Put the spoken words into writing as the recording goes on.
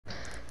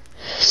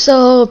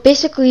So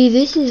basically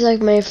this is like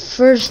my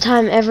first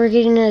time ever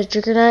getting a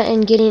Juggernaut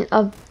and getting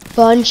a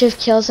bunch of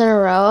kills in a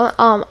row.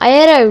 I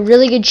had a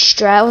really good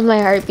strat with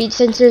my heartbeat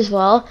sensor as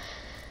well,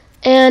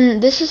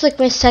 and this was like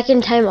my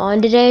second time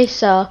on today,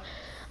 so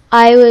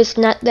I was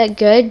not that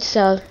good.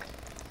 So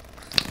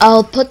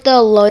I'll put the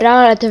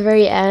loadout at the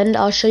very end.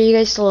 I'll show you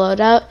guys the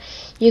loadout.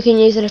 You can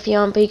use it if you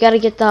want, but you gotta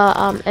get the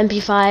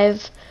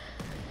MP5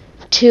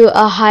 to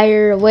a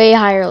higher, way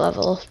higher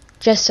level.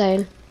 Just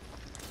saying.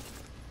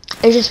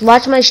 And just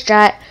watch my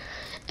strat,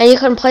 and you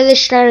can play this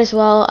strat as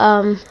well.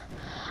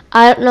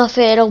 I don't know if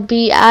it'll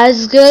be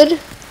as good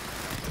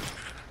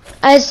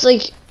as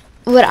like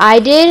what I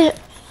did,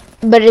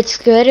 but it's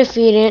good if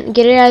you didn't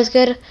get it as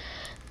good.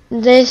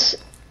 This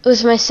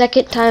was my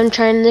second time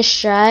trying this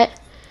strat,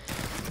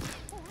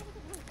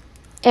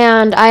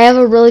 and I have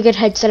a really good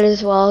headset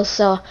as well,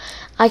 so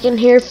I can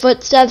hear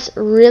footsteps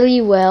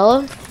really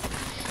well.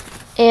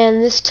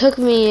 And this took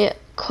me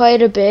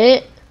quite a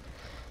bit,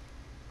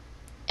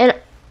 and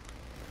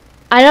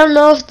I don't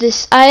know if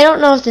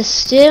the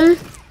stim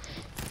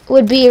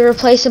would be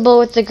replaceable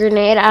with the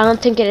grenade. I don't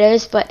think it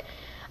is, but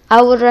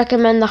I would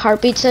recommend the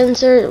heartbeat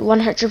sensor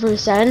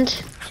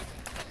 100%.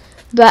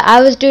 But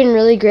I was doing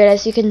really great,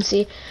 as you can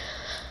see.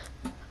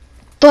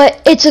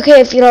 But it's okay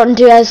if you don't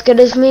do as good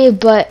as me,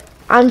 but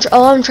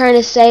all I'm trying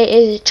to say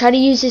is try to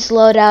use this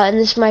loadout, and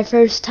this is my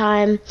first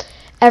time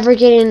ever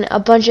getting a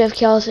bunch of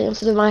kills, and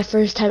for my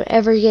first time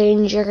ever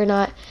getting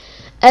Juggernaut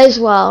as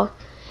well.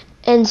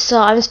 And so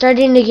I'm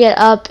starting to get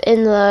up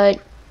in the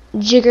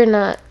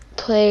Juggernaut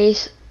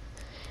place,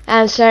 and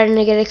I'm starting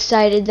to get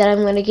excited that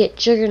I'm going to get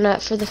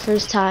Juggernaut for the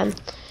first time.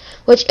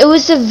 Which it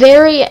was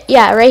right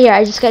here,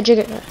 I just got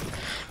Juggernaut.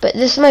 But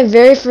this is my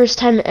very first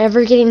time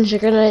ever getting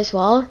Juggernaut as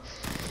well.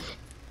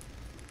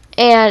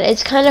 And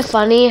it's kind of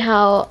funny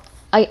how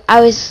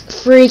I was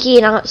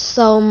freaking out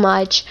so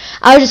much.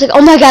 I was just like,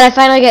 oh my god, I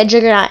finally got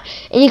Juggernaut.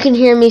 And you can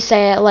hear me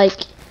say it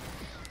like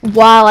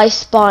while I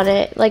spawn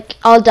it. Like,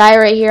 I'll die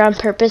right here on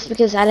purpose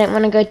because I didn't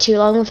want to go too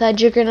long without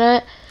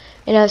Juggernaut.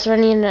 And I was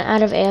running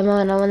out of ammo,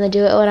 and I wanted to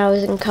do it when I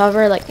was in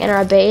cover, like in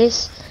our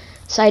base.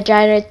 So I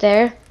died right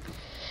there.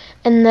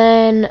 And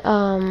then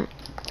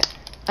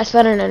I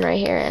spawned in right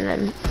here, and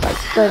I'm like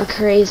going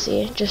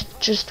crazy.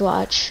 Just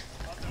watch.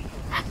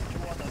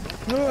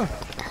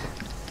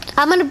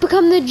 I'm gonna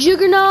become the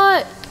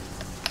Juggernaut.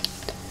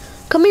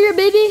 Come here,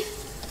 baby.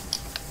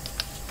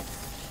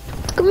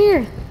 Come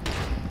here.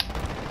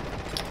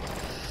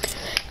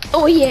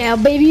 Oh yeah,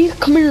 baby.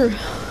 Come here.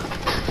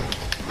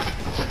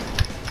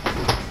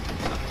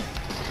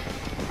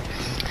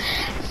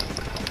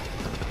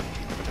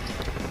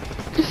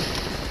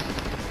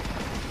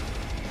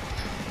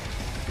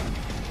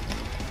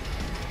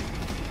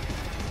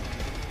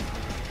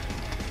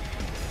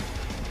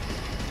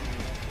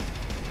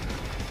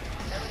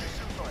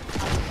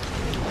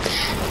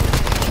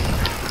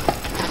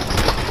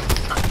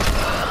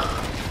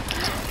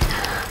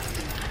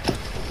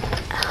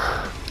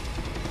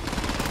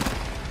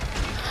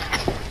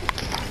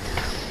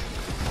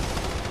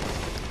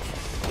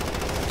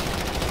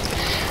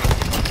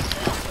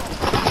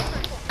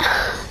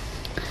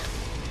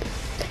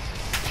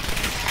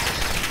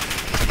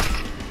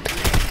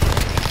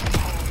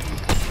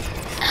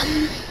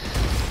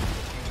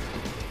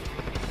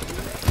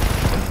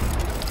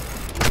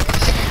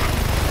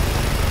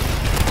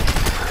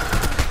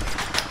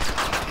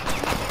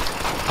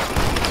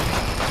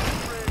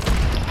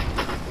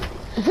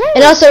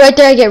 And also right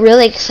there I get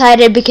really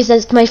excited because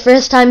that's my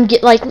first time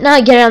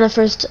not getting on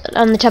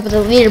the top of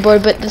the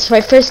leaderboard, but this is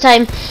my first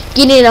time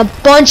getting a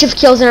bunch of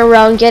kills in a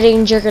row and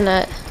getting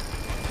Juggernaut.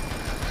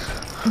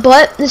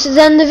 But this is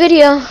the end of the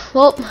video.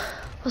 Well,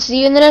 I'll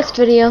see you in the next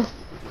video.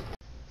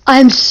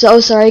 I'm so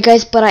sorry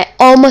guys, but I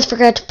almost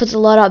forgot to put the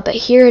loadout, but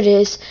here it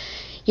is.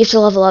 You have to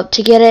level up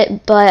to get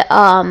it, but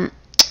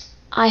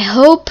I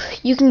hope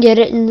you can get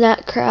it in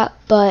that crap,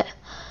 but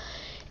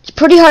it's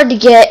pretty hard to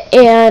get.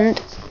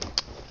 And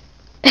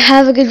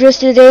have a good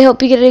rest of the day.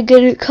 Hope you get a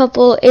good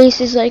couple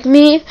aces like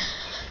me.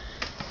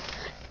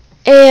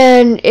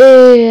 And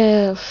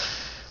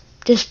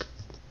just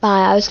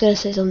bye. I was gonna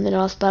say something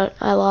else, but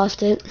I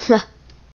lost it.